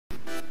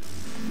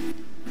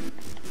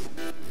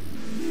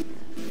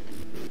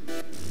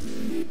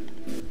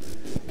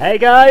Hey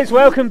guys,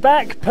 welcome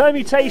back,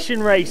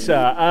 Permutational Racer.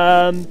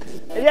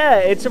 Yeah,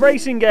 it's a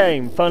racing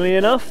game, funnily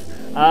enough.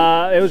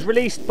 It was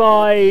released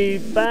by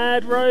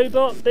Bad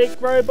Robot,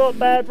 Big Robot,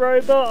 Bad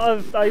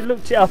Robot. I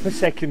looked it up a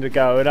second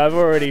ago and I've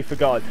already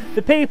forgotten.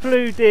 The people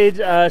who did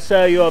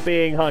So You Are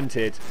Being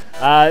Hunted,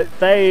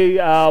 they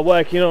are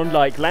working on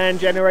like land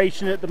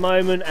generation at the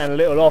moment, and a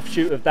little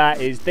offshoot of that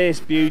is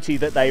this beauty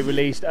that they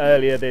released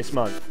earlier this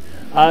month.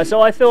 So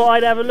I thought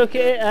I'd have a look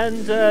at it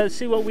and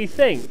see what we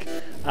think.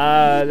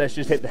 Let's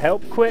just hit the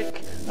help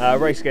quick.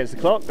 Race against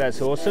the clock,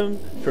 that's awesome.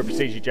 For a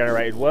procedure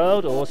generated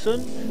world,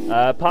 awesome.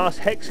 Pass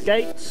hex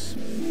gates,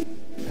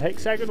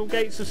 hexagonal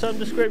gates of some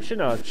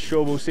description. I'm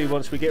sure we'll see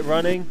once we get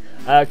running.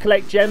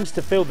 Collect gems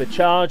to fill the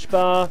charge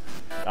bar.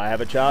 I have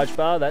a charge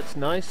bar, that's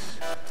nice.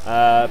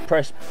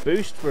 Press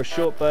boost for a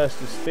short burst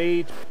of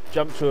speed.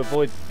 Jump to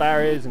avoid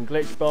barriers and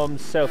glitch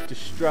bombs.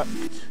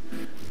 Self-destruct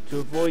to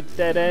avoid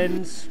dead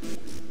ends.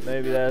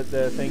 Maybe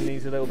the thing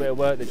needs a little bit of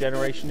work, the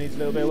generation needs a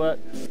little bit of work.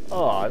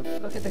 Oh,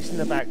 look at this in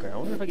the background. I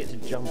wonder if I get to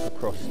jump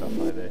across stuff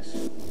like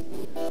this.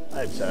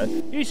 I hope so.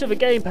 Use of a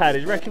gamepad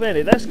is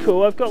recommended. That's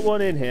cool. I've got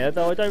one in here,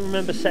 though I don't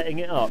remember setting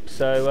it up.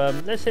 So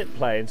let's hit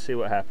play and see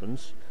what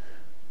happens.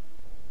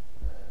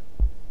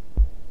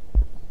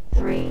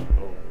 3,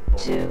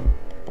 2,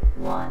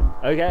 1.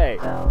 Okay.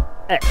 Go.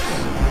 X.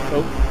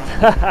 Oh.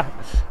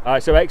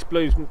 Alright, so X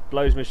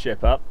blows my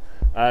ship up.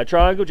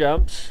 Triangle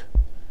jumps.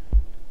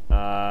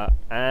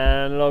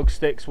 Analog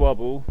sticks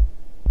wobble.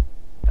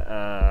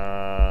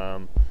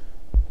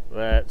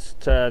 Let's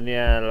turn the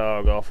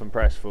analog off and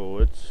press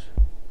forwards.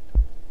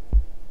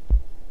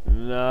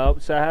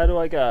 Nope, so how do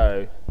I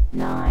go?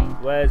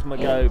 9. Where's my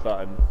 8, go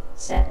button?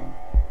 7,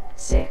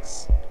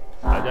 6,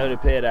 5. I don't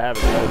appear to have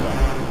a go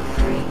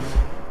button.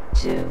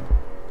 3, 2,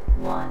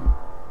 1.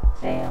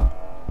 Fail.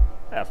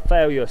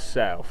 Fail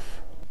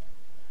yourself.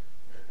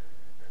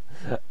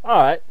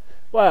 Alright,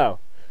 well,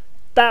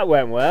 that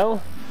went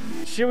well.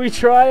 Should we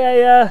try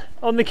a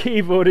on the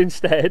keyboard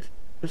instead?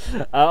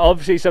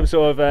 Obviously some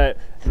sort of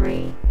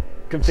 3,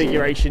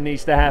 configuration 2,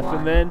 needs to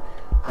happen 1, then.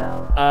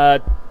 go.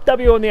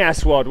 W on the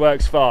ASWAD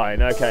works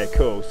fine. Okay,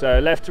 cool. So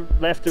left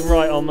and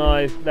right on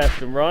my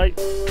left and right,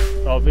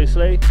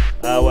 obviously.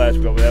 Where's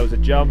we got? There was a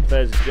jump.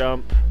 There's a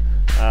jump.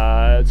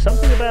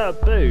 Something about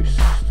a boost.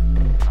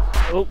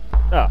 Oh,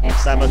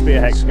 that must be a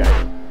hex gate.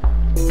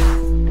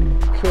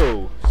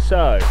 Cool.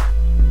 So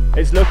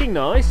it's looking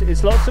nice.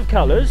 It's lots of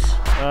colours.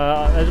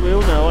 As we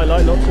all know, I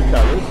like lots of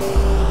colours.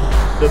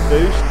 The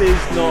boost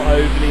is not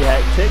overly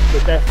hectic,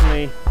 but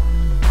definitely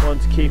one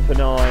to keep an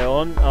eye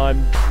on.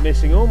 I'm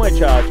missing all my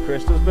charge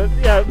crystals, but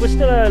yeah, we're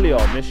still early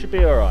on. This should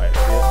be alright.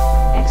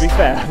 Yeah. To be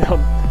fair,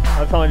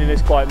 I'm finding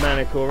this quite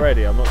manic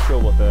already. I'm not sure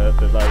what the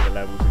later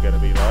levels are going to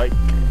be like.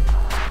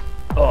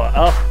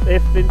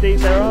 If indeed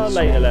there are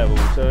later levels.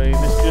 I mean,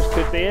 this just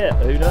could be it.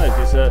 Who knows?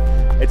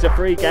 It's a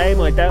free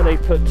game. I doubt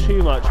they've put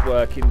too much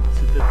work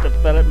into the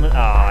development.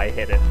 I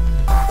hit it.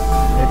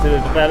 Into the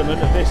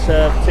development of this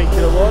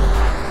particular one.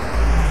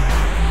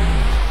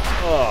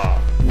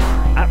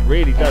 That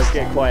really does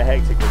get quite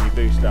hectic when you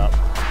boost up.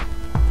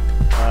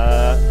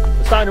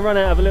 We're starting to run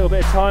out of a little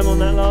bit of time on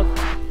that log.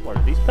 What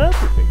are these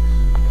purple things?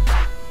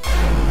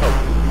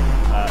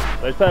 Oh,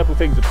 those purple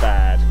things are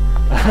bad.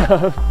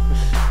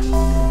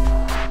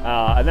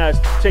 And that's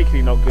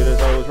particularly not good as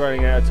I was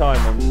running out of time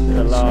on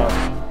the last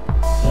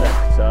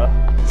sector.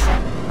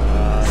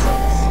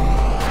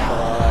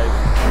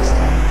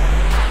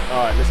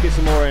 Alright, let's get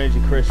some more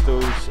energy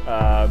crystals.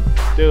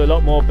 Do a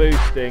lot more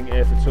boosting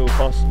if at all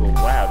possible.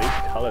 Wow, these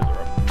colours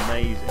are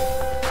amazing.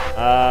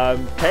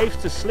 Caves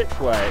to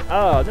slipway.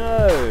 Oh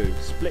no,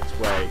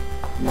 splitway.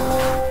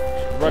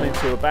 Run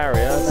into a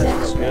barrier,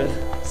 that's not good.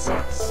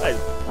 That is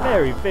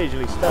very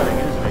visually stunning,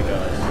 isn't it,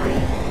 guys?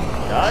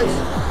 Guys?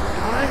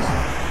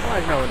 Why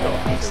is no one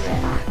talking to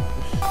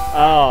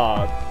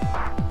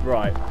me?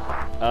 Right.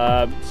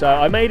 So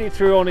I made it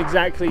through on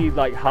exactly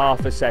like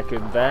half a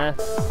second there.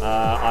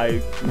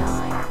 I'm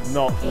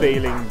not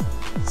feeling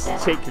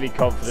particularly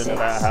confident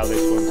about how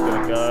this one's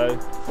going to go.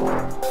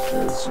 4,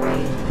 3,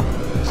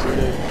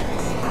 2,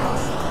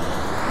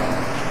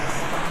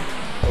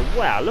 Oh,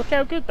 wow, look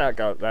how good that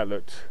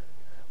looked.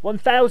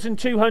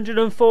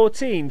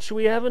 1,214. Should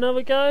we have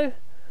another go?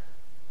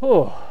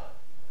 Oh.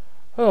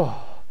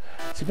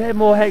 It's a bit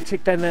more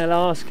hectic than their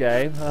last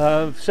game.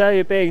 So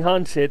You're Being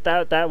Hunted,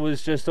 that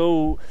was just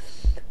all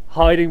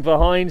hiding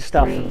behind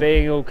stuff and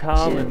being all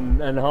calm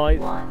and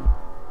hide.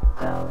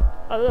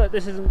 Oh look,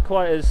 this isn't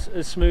quite as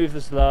smooth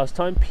as the last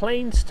time.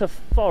 Plains to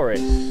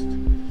forest.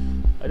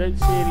 I don't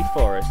see any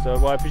forest,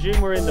 well I presume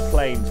we're in the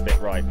plains bit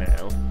right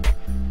now.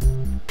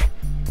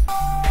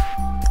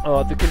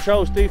 Oh, the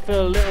controls do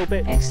feel a little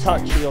bit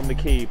touchy on the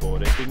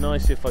keyboard. It'd be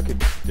nice if I could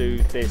do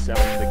this on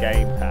the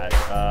gamepad.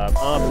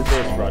 After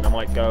this run, I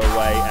might go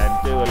away and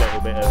do a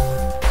little bit of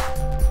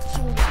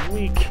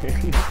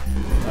tweaking.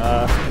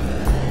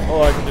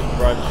 Or I could just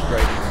run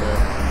straight into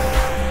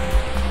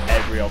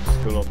every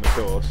obstacle on the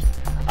course.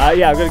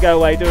 Yeah, I'm going to go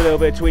away, do a little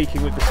bit of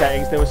tweaking with the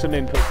settings. There were some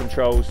input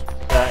controls,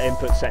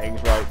 input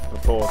settings right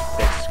before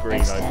this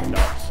screen opened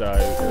up, so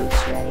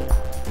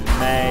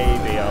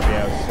maybe I'll be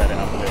able to set it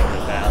up a little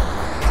bit better.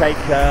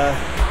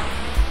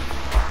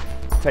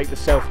 Take the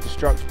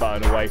self-destruct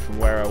button away from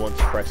where I want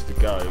to press to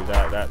go.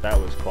 That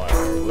was quite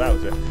horrible.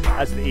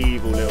 That's an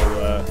evil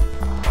little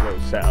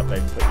setup they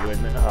put you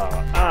in there.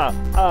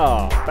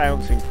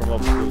 Bouncing from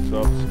obstacle to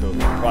obstacle.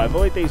 Right,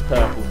 avoid these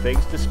purple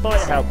things,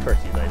 despite how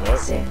pretty they look.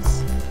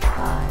 6,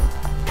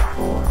 5,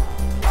 4,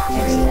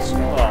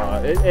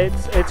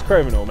 it's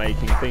criminal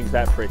making things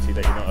that pretty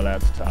that you're not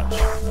allowed to touch.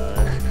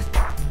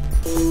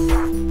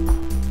 And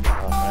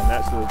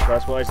that's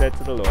what I said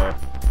to the lawyer.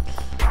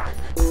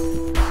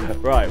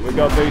 Right, we've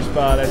got boost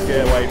bar. Let's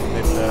get away from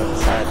this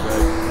sad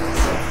road.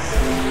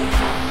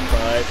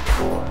 5,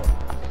 4,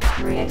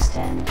 3,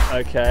 extend.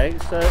 Okay,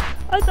 so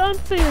I'm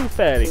feeling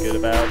fairly good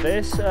about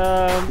this.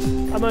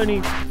 I'm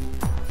only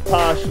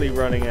partially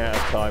running out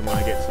of time when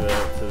I get to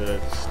the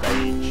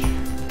stage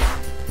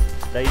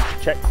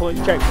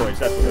checkpoints. Checkpoints.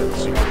 That's what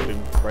they're called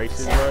in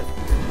races, right?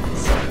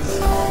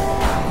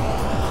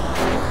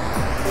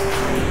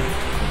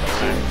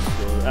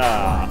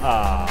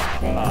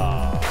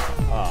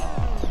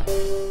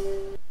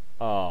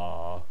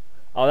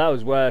 Oh, that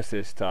was worse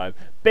this time.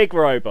 Big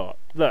robot.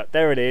 Look,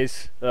 there it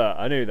is.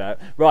 I knew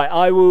that. Right,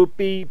 I will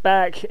be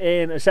back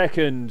in a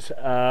second,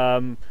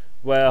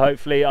 where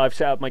hopefully I've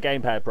set up my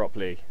gamepad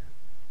properly.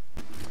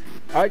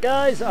 Alright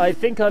guys, I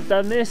think I've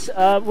done this.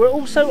 We're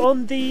also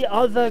on the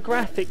other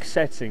graphics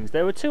settings.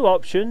 There were two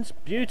options,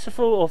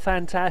 beautiful or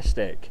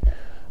fantastic.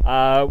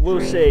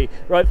 We'll see.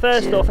 Right,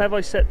 first off, have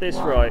I set this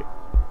right?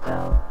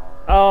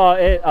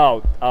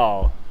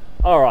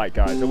 Alright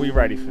guys, are we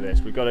ready for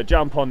this? We've got to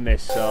jump on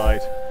this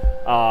side.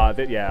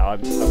 Yeah, I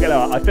feel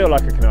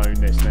like I can own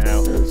this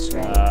now.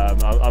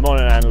 I'm on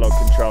an analog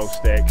control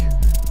stick.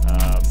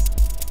 I've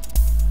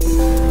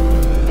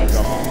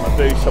got my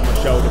boost on my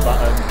shoulder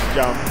button,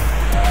 jump.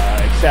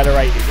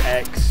 Accelerate is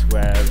X,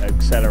 where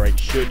accelerate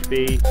should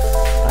be.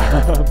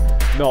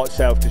 Not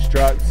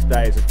self-destruct.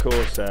 That is of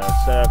course a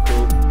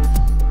circle.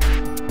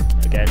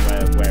 Again,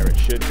 where it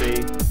should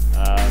be.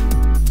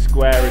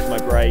 Square is my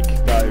brake.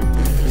 Go.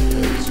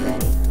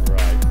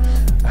 Right.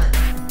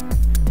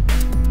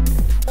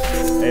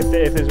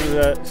 If this was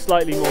a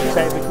slightly more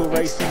technical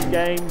racing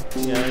game,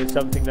 you know,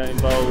 something that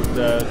involved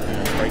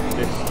brake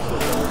discs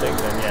or something,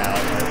 then yeah,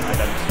 I'd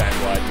understand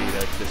why I'd need a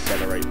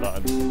decelerate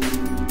button.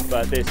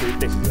 But this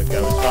is a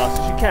go as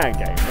fast as you can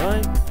game,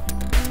 right?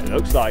 It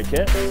looks like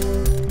it.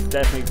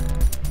 Definitely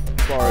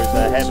borrows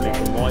heavily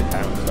from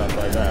Wipeout and stuff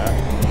like that.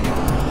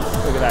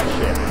 Look at that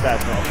shit.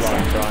 That's not a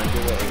flying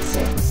triangle.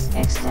 6,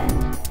 extend.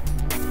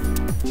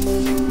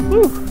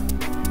 Woo!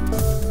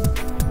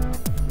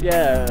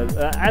 Yeah,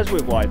 as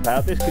with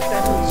Wipeout, this could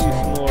definitely use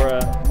some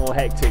more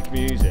hectic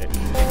music.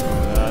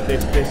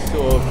 This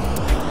sort of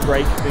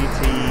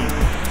breakbeaty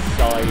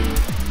side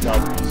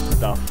dub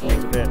stuff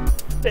is a bit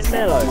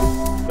mellow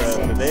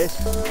for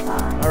this.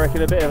 I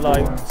reckon a bit of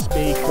like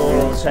speaker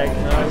or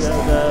techno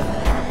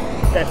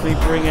that would definitely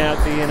bring out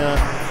the inner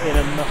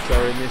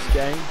nutter in this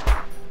game.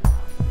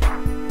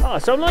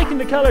 So I'm liking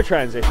the colour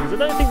transitions. I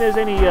don't think there's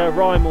any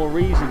rhyme or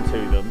reason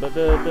to them, but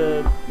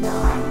the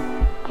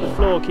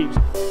floor keeps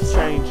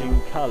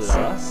changing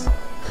colour.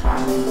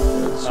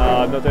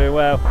 I'm not doing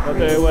well. Not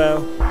doing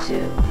well.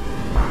 2,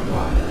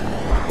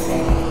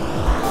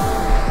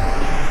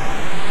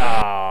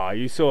 1,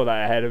 you saw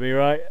that ahead of me,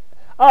 right?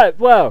 Alright,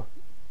 well,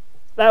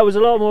 that was a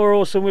lot more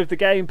awesome with the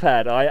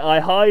gamepad. I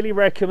highly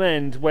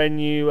recommend when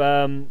you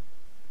go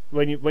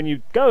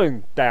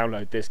and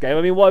download this game.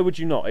 I mean, why would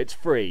you not? It's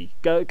free.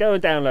 Go and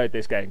download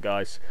this game,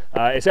 guys.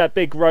 It's at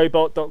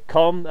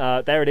bigrobot.com.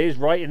 There it is,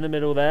 right in the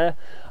middle there.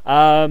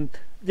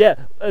 Yeah,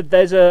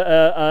 there's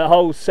a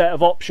whole set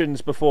of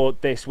options before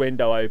this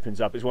window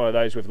opens up. It's one of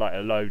those with like a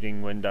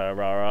loading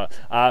window.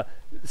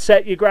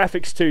 Set your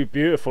graphics to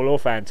beautiful or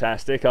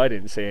fantastic. I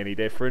didn't see any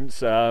difference.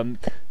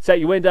 Set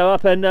your window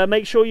up and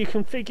make sure you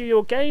configure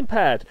your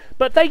gamepad.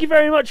 But thank you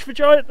very much for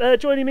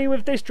joining me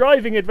with this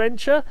driving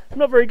adventure. I'm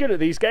not very good at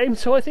these games,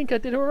 so I think I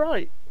did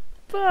alright.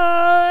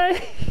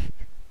 Bye!